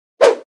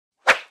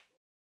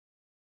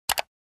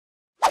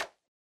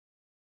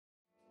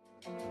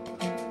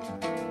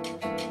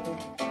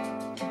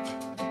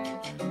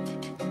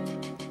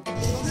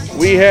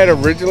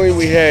Originally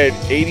we had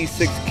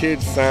 86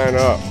 kids sign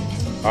up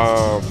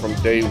from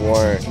day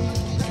one,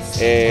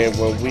 and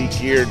when we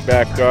geared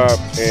back up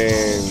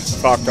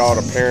and talked to all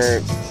the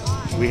parents,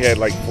 we had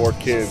like 4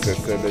 kids that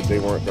said that they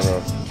weren't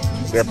gonna.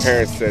 Their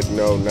parents said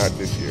no, not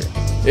this year.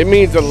 It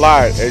means a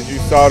lot. As you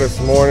saw this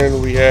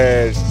morning, we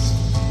had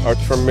a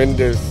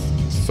tremendous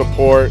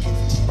support,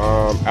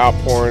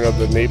 outpouring of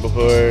the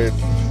neighborhood.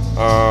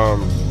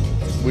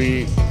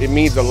 It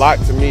means a lot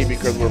to me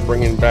because we're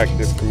bringing back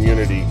this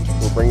community.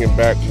 We're bringing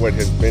back what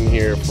has been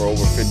here for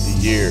over 50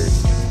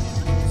 years.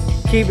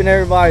 Keeping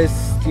everybody's,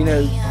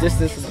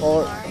 distance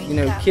apart.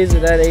 Kids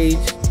at that age,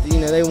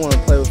 they want to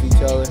play with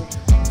each other.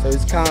 So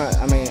it's kind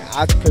of,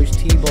 I coach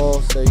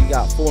T-ball, so you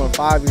got 4- and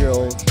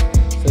 5-year-olds.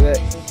 So that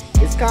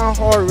it's kind of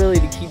hard really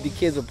to keep the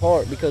kids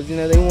apart because,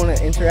 they want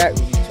to interact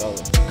with each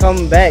other.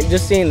 Coming back,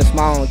 just seeing the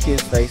smile on the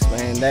kid's face,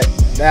 man,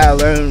 that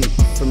alone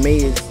for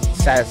me is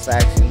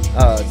satisfaction.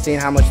 Seeing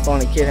how much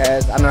fun a kid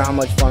has. I know how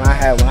much fun I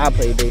had when I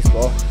played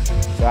baseball,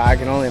 so I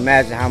can only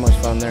imagine how much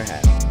fun they're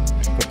having.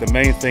 But the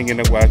main thing,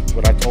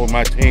 what I told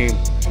my team,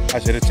 I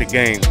said it's a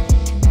game.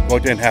 Go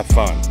out there and have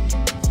fun.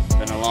 It's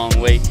been a long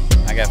wait.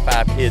 I got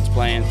 5 kids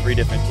playing 3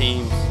 different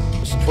teams.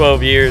 It's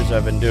 12 years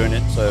I've been doing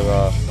it,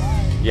 so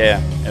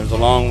yeah, it was a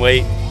long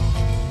wait,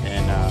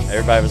 and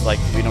everybody was like,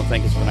 we don't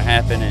think it's going to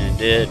happen, and it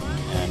did,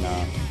 and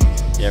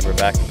yeah, we're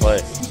back to play.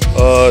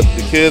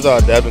 The kids are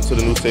adapting to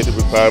the new safety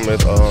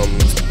requirements.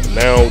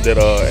 Now that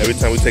every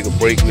time we take a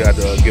break, we have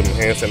to give them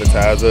hand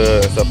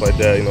sanitizer and stuff like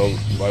that,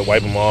 like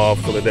wipe them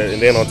off, so like that.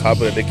 And then on top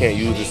of it, they can't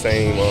use the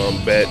same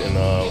bat and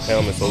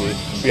helmet, so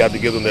we have to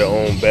give them their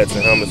own bats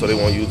and helmets so they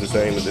won't use the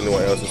same as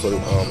anyone else, so they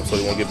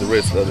won't get the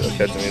risk of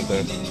catching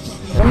anything.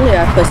 Normally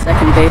I play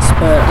second base,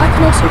 but I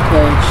can also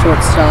play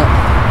shortstop,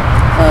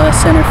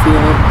 center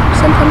field,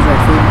 sometimes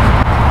right field.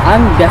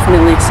 I'm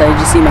definitely excited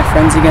to see my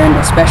friends again,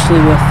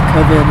 especially with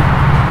COVID.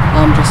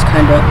 Just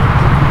kind of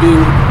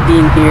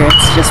being here,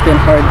 it's just been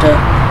hard to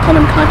come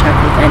in contact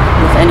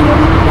with anyone,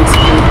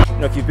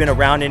 basically. If you've been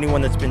around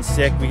anyone that's been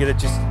sick, we gotta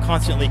just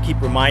constantly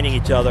keep reminding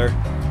each other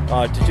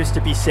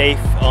to be safe.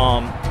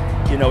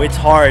 It's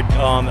hard.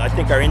 I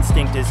think our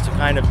instinct is to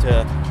kind of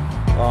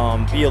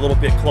be a little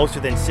bit closer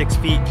than 6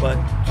 feet, but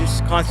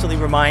just constantly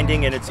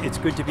reminding, and it's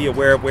good to be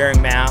aware of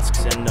wearing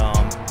masks and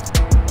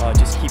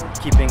just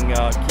keeping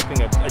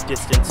a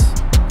distance.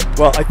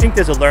 Well, I think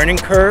there's a learning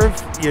curve.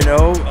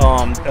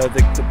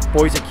 The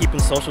boys are keeping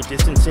social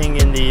distancing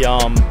in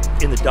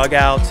the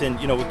dugouts, and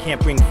we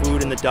can't bring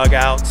food in the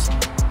dugouts.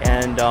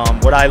 And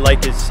what I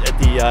like is at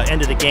the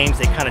end of the games,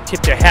 they kind of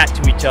tip their hat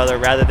to each other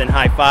rather than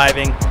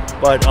high-fiving.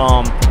 But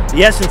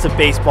the essence of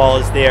baseball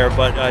is there.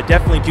 But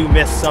definitely do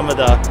miss some of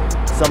the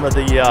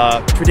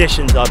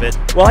traditions of it.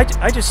 Well,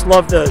 I just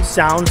love the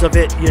sounds of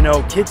it.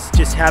 Kids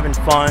just having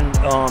fun.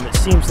 It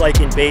seems like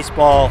in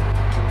baseball,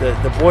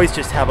 the boys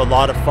just have a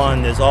lot of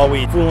fun. There's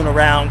always fooling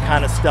around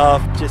kind of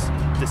stuff. Just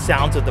the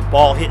sounds of the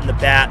ball hitting the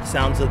bat,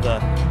 sounds of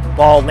the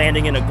ball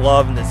landing in a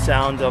glove, and the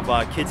sound of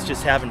kids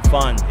just having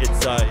fun.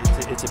 It's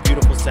a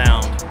beautiful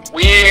sound.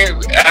 We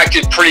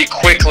acted pretty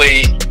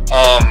quickly,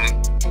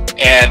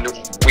 and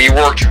we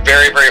worked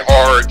very, very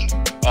hard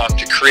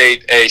to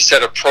create a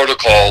set of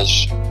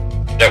protocols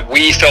that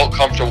we felt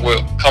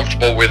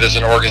comfortable with as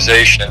an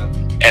organization.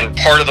 And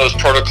part of those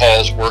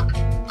protocols were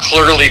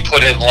clearly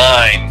put in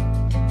line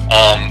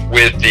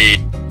with the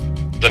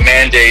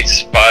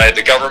mandates by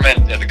the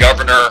government and the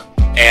governor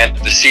and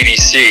the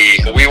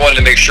CDC. We wanted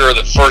to make sure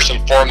that first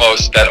and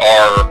foremost that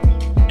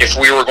if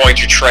we were going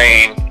to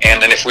train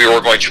and then if we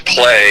were going to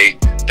play,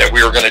 that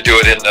we were going to do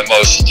it in the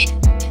most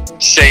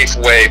safe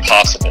way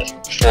possible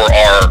for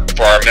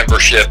our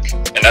membership,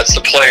 and that's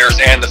the players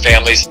and the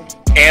families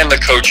and the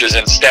coaches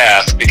and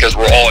staff, because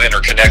we're all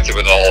interconnected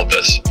with all of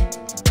this.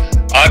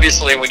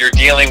 Obviously, when you're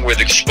dealing with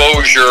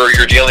exposure,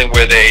 you're dealing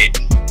with a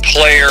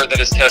player that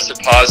has tested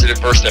positive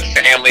versus a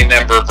family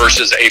member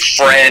versus a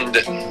friend.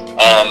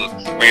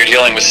 When you're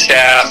dealing with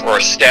staff or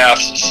a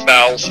staff's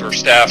spouse or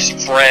staff's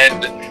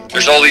friend,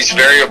 there's all these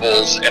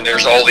variables, and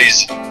there's all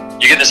these,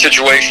 you get into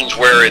situations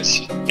where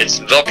it's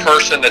the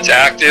person that's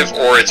active,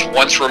 or it's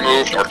once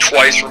removed or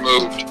twice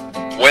removed,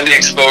 when the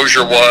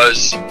exposure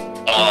was,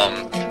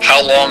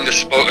 how long the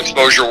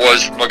exposure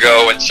was from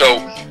ago. And so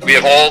we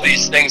have all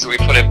these things that we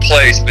put in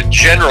place, but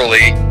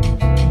generally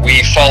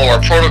we follow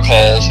our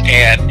protocols.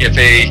 And if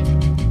a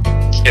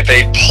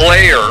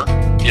player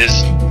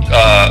is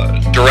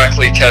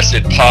directly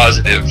tested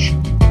positive,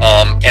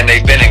 and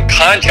they've been in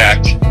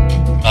contact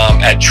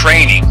at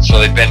training, so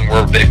they've been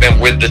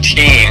with the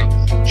team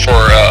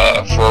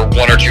for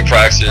 1 or 2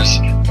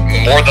 practices,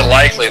 more than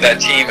likely that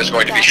team is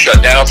going to be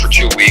shut down for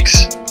 2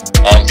 weeks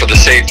for the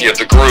safety of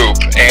the group,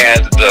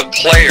 and the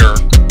player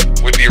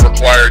would be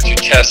required to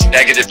test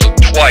negative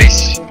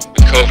twice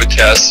with COVID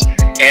tests,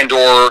 and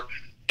or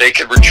they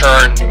could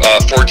return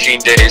 14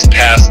 days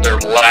past their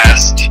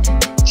last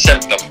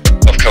symptom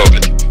of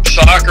COVID.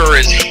 soccer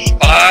is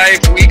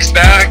 5 weeks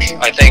back.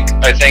 I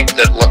think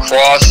that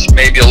lacrosse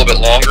maybe a little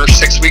bit longer,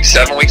 6 weeks,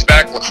 7 weeks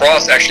back.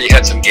 Lacrosse actually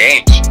had some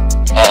games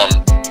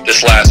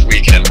this last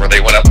weekend where they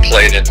went up and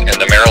played in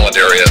the Maryland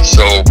area,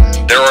 so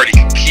they're already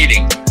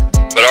competing.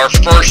 But our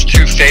first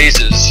 2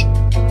 phases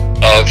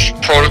of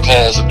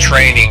protocols of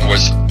training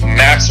was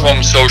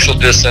maximum social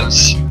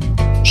distance.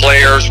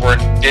 Players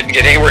didn't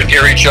get anywhere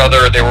near each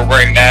other. They were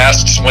wearing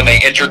masks when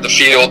they entered the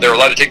field. They were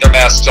allowed to take their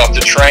masks off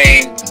to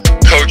train.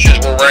 Coaches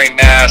were wearing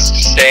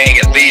masks, staying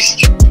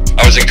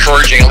I was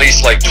encouraging at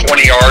least like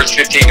 20 yards,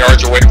 15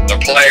 yards away from the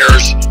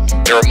players.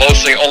 They were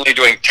mostly only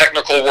doing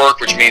technical work,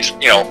 which means,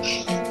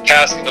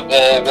 passing the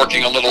ball,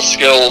 working on little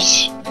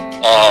skills.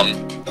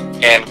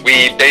 And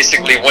we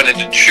basically went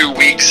into 2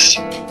 weeks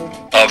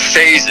of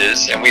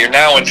phases, and we are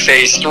now in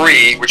phase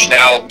 3, which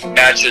now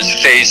matches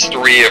phase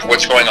 3 of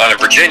what's going on in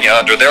Virginia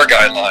under their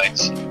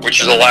guidelines,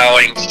 which is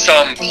allowing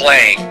some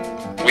playing.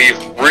 We've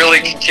really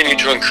continued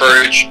to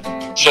encourage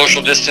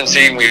social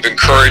distancing. We've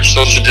encouraged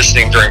social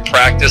distancing during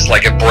practice,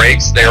 like at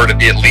breaks. They are to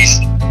be at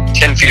least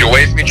 10 feet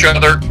away from each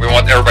other. We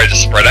want everybody to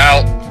spread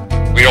out.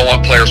 We don't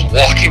want players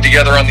walking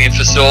together on the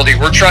facility.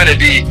 We're trying to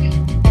be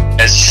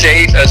as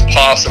safe as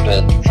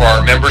possible for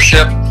our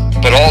membership,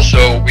 but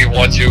also we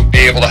want to be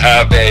able to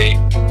have a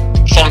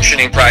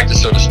functioning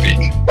practice, so to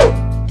speak.